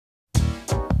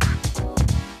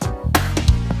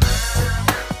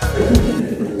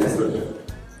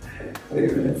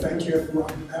Amen. Thank you,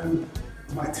 everyone.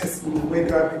 My testimony, where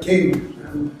do I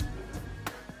begin?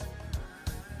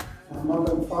 My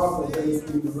mother and father raised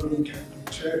me in the Roman Catholic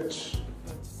Church,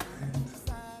 and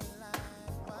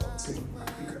I got to, I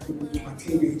think it was my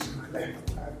teenage and I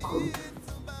left. I couldn't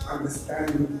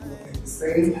understand what they were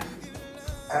saying,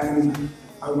 and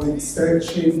I went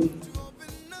searching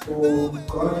for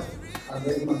God. I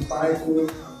read my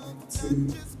Bible.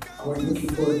 I went looking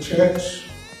for a church.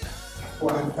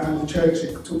 Before I found the church,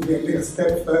 it took me a little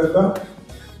step further,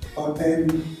 but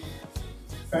then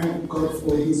thank God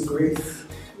for His grace.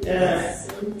 Yes.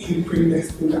 He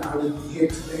predestined that I would be here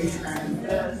today,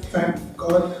 and thank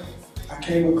God I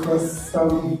came across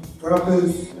some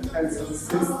brothers and some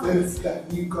sisters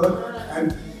that knew God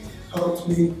and helped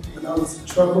me when I was in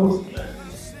trouble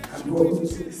and brought me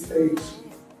to the stage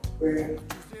where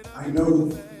I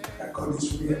know that God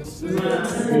is real.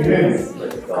 Yes.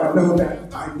 I know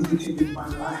that I need Him in my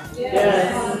life.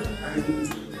 Yes.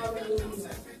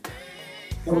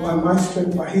 And not by my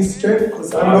strength, by His strength,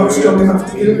 because I'm not strong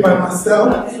enough to do it by myself.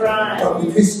 That's right. But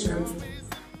with His strength,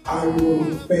 I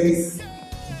will face the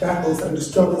battles and the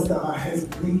struggles that are ahead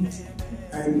of me,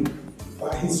 and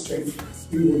by His strength,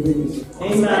 we will win.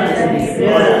 Amen.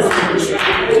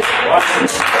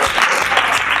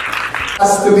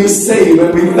 Us to be saved,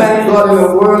 and we thank God in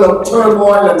a world of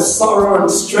turmoil and sorrow and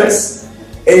stress.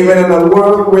 Amen. In a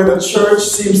world where the church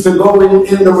seems to go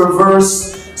in the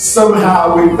reverse.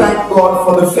 Somehow we thank God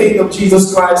for the faith of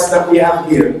Jesus Christ that we have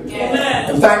here. Amen.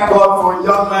 And thank God for a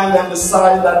young man that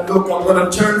decided that, look, I'm going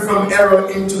to turn from error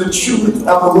into the truth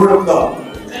of the Word of God.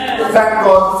 Amen. Thank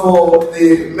God for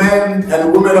the men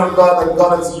and women of God that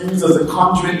God has used as a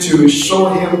conduit to show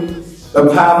him the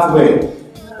pathway.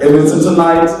 And so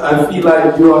tonight, I feel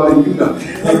like you are the eunuch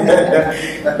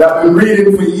that I've been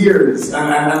reading for years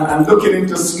and looking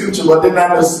into scripture but didn't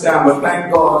understand. But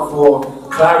thank God for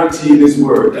clarity in His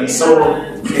Word. And so,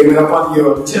 amen, upon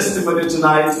your testimony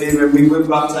tonight, amen, we will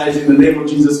baptize you in the name of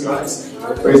Jesus Christ.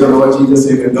 Praise the Lord Jesus,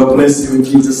 amen. God bless you in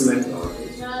Jesus' name.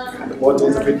 And the water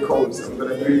is a bit cold, so I'm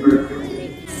going to read very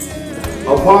quickly.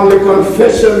 Upon the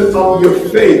confession of your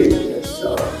faith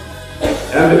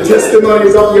and the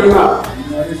testimonies of your mouth,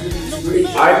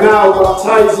 I now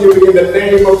baptize you in the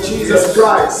name of Jesus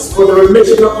Christ for the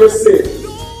remission of your sin.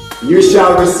 You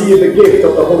shall receive the gift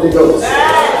of the Holy Ghost.